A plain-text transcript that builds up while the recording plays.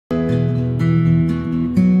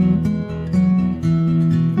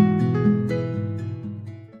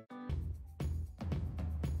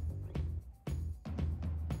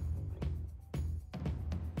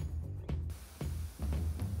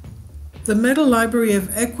The Metal Library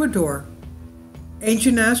of Ecuador,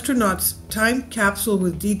 ancient astronauts' time capsule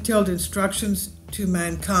with detailed instructions to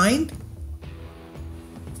mankind.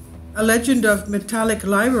 A legend of metallic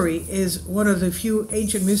library is one of the few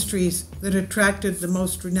ancient mysteries that attracted the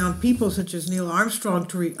most renowned people such as Neil Armstrong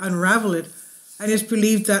to unravel it, and is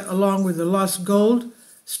believed that along with the lost gold,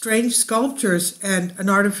 strange sculptures, and an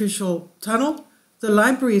artificial tunnel, the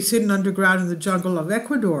library is hidden underground in the jungle of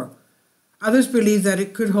Ecuador. Others believe that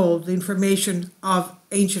it could hold the information of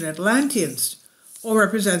ancient Atlanteans or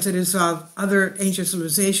representatives of other ancient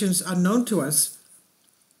civilizations unknown to us.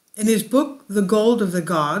 In his book, The Gold of the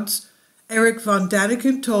Gods, Eric von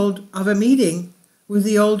Daniken told of a meeting with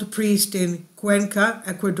the old priest in Cuenca,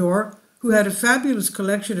 Ecuador, who had a fabulous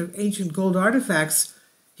collection of ancient gold artifacts.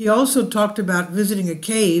 He also talked about visiting a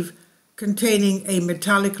cave containing a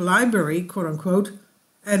metallic library, quote unquote,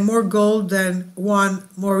 and more gold than Juan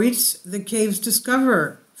Moritz, the cave's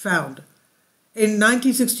discoverer, found. In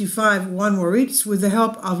 1965, Juan Moritz, with the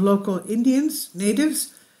help of local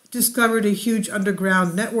natives, discovered a huge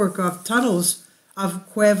underground network of tunnels of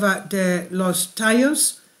Cueva de los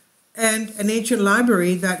Tallos and an ancient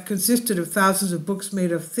library that consisted of thousands of books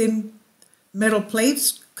made of thin metal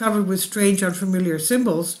plates covered with strange, unfamiliar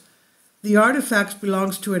symbols. The artifacts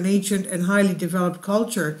belongs to an ancient and highly developed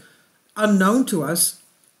culture unknown to us.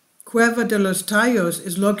 Cueva de los Tallos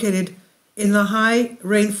is located in the high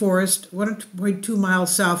rainforest 1.2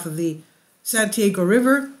 miles south of the Santiago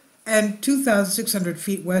River and 2,600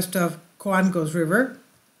 feet west of Coangos River.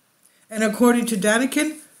 And according to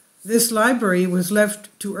Daniken, this library was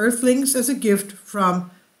left to Earthlings as a gift from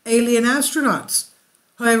alien astronauts.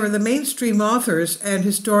 However, the mainstream authors and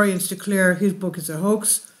historians declare his book is a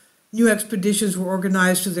hoax. New expeditions were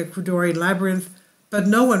organized to the Ecuadorian labyrinth, but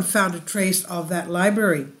no one found a trace of that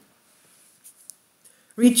library.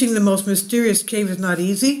 Reaching the most mysterious cave is not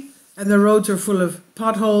easy, and the roads are full of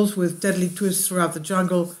potholes with deadly twists throughout the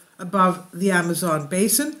jungle above the Amazon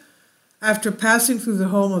basin. After passing through the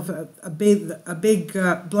home of a big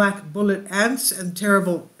black bullet ants and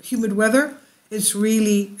terrible humid weather, it's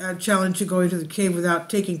really a challenge to go into the cave without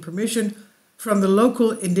taking permission from the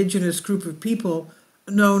local indigenous group of people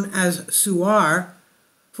known as Suar,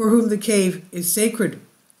 for whom the cave is sacred.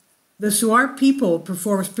 The Suar people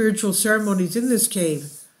perform spiritual ceremonies in this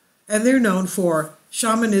cave, and they're known for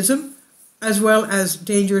shamanism, as well as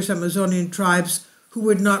dangerous Amazonian tribes who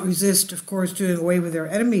would not resist, of course, doing away with their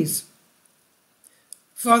enemies.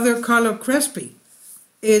 Father Carlo Crespi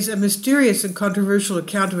is a mysterious and controversial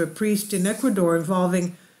account of a priest in Ecuador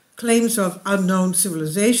involving claims of unknown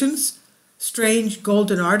civilizations, strange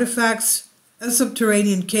golden artifacts, a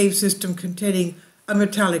subterranean cave system containing a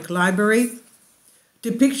metallic library,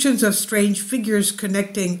 depictions of strange figures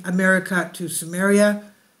connecting America to Sumeria,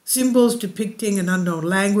 symbols depicting an unknown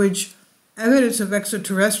language, evidence of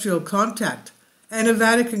extraterrestrial contact, and a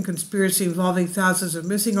Vatican conspiracy involving thousands of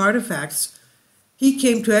missing artifacts. He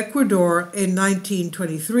came to Ecuador in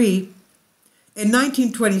 1923. In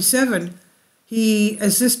 1927, he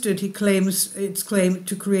claims,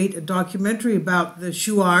 to create a documentary about the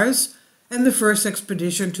Shuars, and the first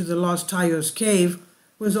expedition to the Los Tallos cave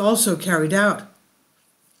was also carried out.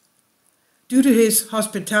 Due to his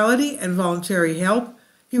hospitality and voluntary help,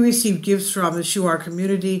 he received gifts from the Shuar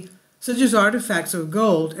community, such as artifacts of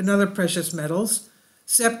gold and other precious metals,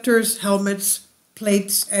 scepters, helmets,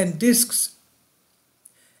 plates, and discs.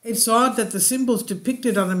 It's odd that the symbols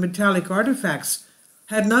depicted on the metallic artifacts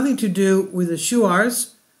had nothing to do with the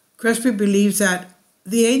Shuars. Crespi believes that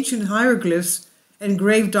the ancient hieroglyphs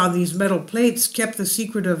engraved on these metal plates kept the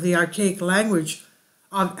secret of the archaic language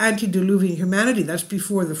of antediluvian humanity. That's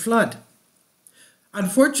before the flood.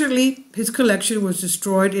 Unfortunately, his collection was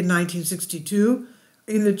destroyed in 1962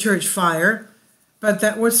 in the church fire, but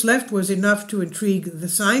that what's left was enough to intrigue the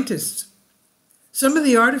scientists. Some of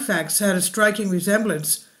the artifacts had a striking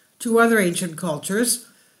resemblance to other ancient cultures.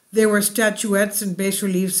 There were statuettes and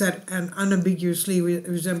bas-reliefs that unambiguously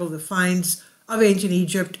resemble the finds of ancient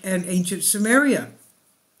Egypt and ancient Sumeria.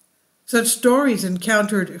 Such stories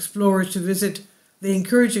encouraged explorers to visit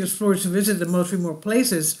the most remote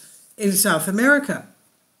places in South America.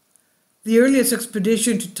 The earliest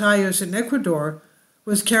expedition to Tallos in Ecuador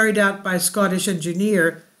was carried out by Scottish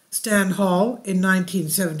engineer Stan Hall in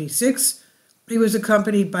 1976. He was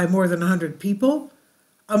accompanied by more than 100 people.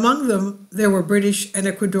 Among them, there were British and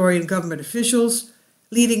Ecuadorian government officials,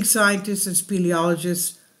 leading scientists and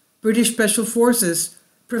speleologists, British Special Forces,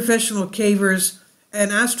 professional cavers,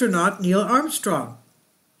 and astronaut Neil Armstrong,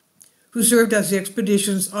 who served as the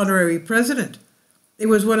expedition's honorary president. It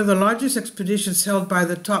was one of the largest expeditions held by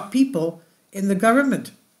the top people in the government.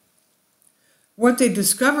 What they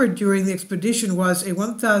discovered during the expedition was a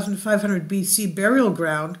 1500 BC burial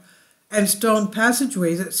ground and stone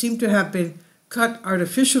passageways that seemed to have been cut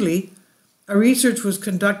artificially. A research was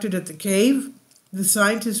conducted at the cave. The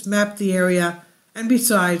scientists mapped the area, and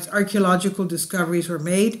besides, archaeological discoveries were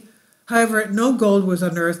made. However, no gold was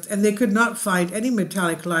unearthed, and they could not find any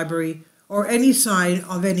metallic library or any sign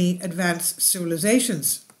of any advanced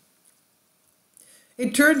civilizations.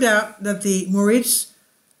 It turned out that Moritz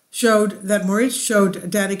showed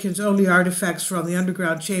Daniken's only artifacts from the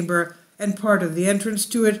underground chamber and part of the entrance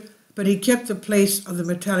to it, but he kept the place of the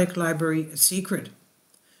metallic library a secret.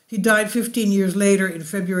 He died 15 years later in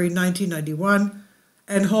February 1991,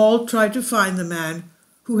 and Hall tried to find the man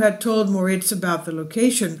who had told Moritz about the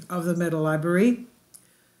location of the metal library.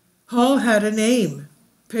 Hall had a name,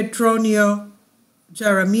 Petronio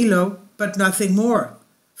Jaramillo, but nothing more.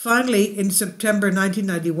 Finally, in September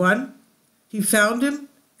 1991, he found him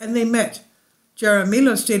and they met.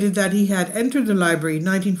 Jaramillo stated that he had entered the library in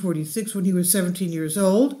 1946 when he was 17 years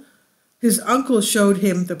old. His uncle showed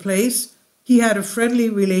him the place. He had a friendly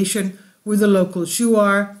relation with the local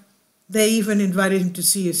Shuar. They even invited him to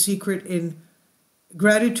see a secret in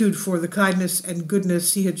gratitude for the kindness and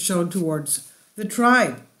goodness he had shown towards the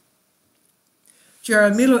tribe.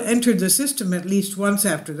 Jaramillo entered the system at least once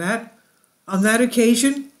after that. On that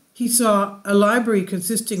occasion, he saw a library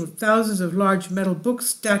consisting of thousands of large metal books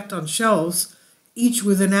stacked on shelves, each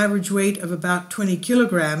with an average weight of about 20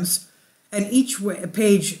 kilograms, and each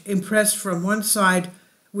page impressed from one side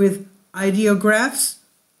with ideographs,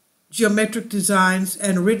 geometric designs,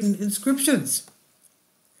 and written inscriptions.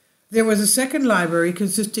 There was a second library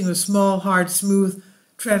consisting of small, hard, smooth,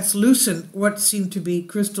 translucent, what seemed to be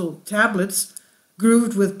crystal tablets,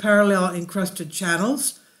 grooved with parallel encrusted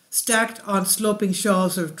channels, stacked on sloping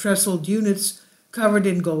shelves of trestled units covered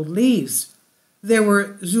in gold leaves. There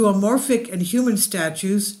were zoomorphic and human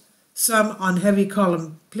statues, some on heavy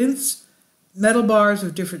column plinths, metal bars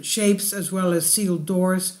of different shapes, as well as sealed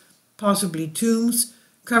doors, possibly tombs,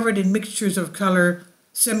 covered in mixtures of color,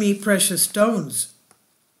 semi-precious stones.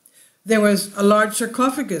 There was a large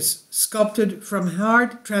sarcophagus sculpted from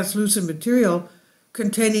hard, translucent material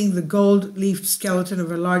containing the gold-leafed skeleton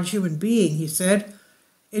of a large human being, he said.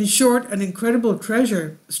 In short, an incredible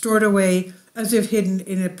treasure stored away as if hidden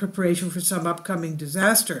in a preparation for some upcoming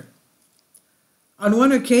disaster. On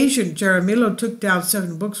one occasion, Jaramillo took down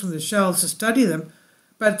 7 books from the shelves to study them,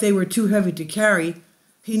 but they were too heavy to carry.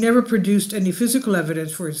 He never produced any physical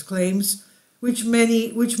evidence for his claims, which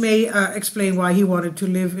may explain why he wanted to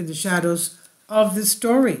live in the shadows of this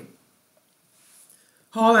story.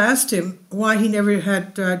 Hall asked him why he never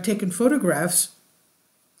had taken photographs.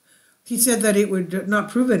 He said that it would not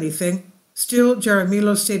prove anything. Still,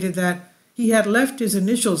 Jaramillo stated that he had left his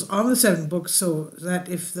initials on the 7 books so that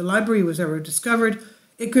if the library was ever discovered,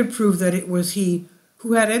 it could prove that it was he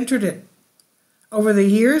who had entered it. Over the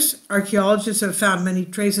years, archaeologists have found many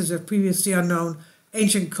traces of previously unknown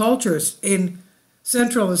ancient cultures in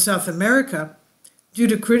Central and South America. Due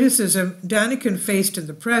to criticism Daniken faced in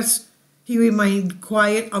the press, he remained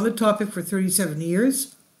quiet on the topic for 37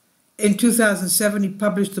 years. In 2007, he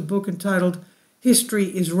published a book entitled History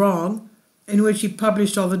is Wrong, in which he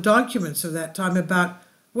published all the documents of that time about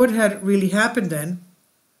what had really happened then.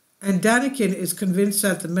 And Daniken is convinced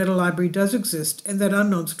that the metal library does exist and that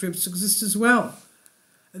unknown scripts exist as well.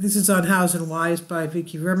 This is on Hows and Whys by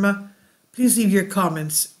Vicky Verma. Please leave your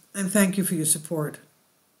comments and thank you for your support.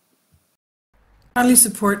 Kindly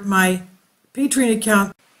support my Patreon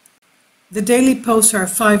account. The daily posts are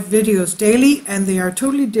 5 videos daily, and they are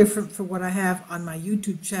totally different from what I have on my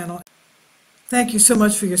YouTube channel. Thank you so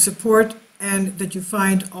much for your support and that you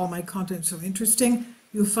find all my content so interesting.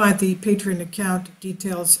 You'll find the Patreon account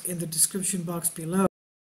details in the description box below.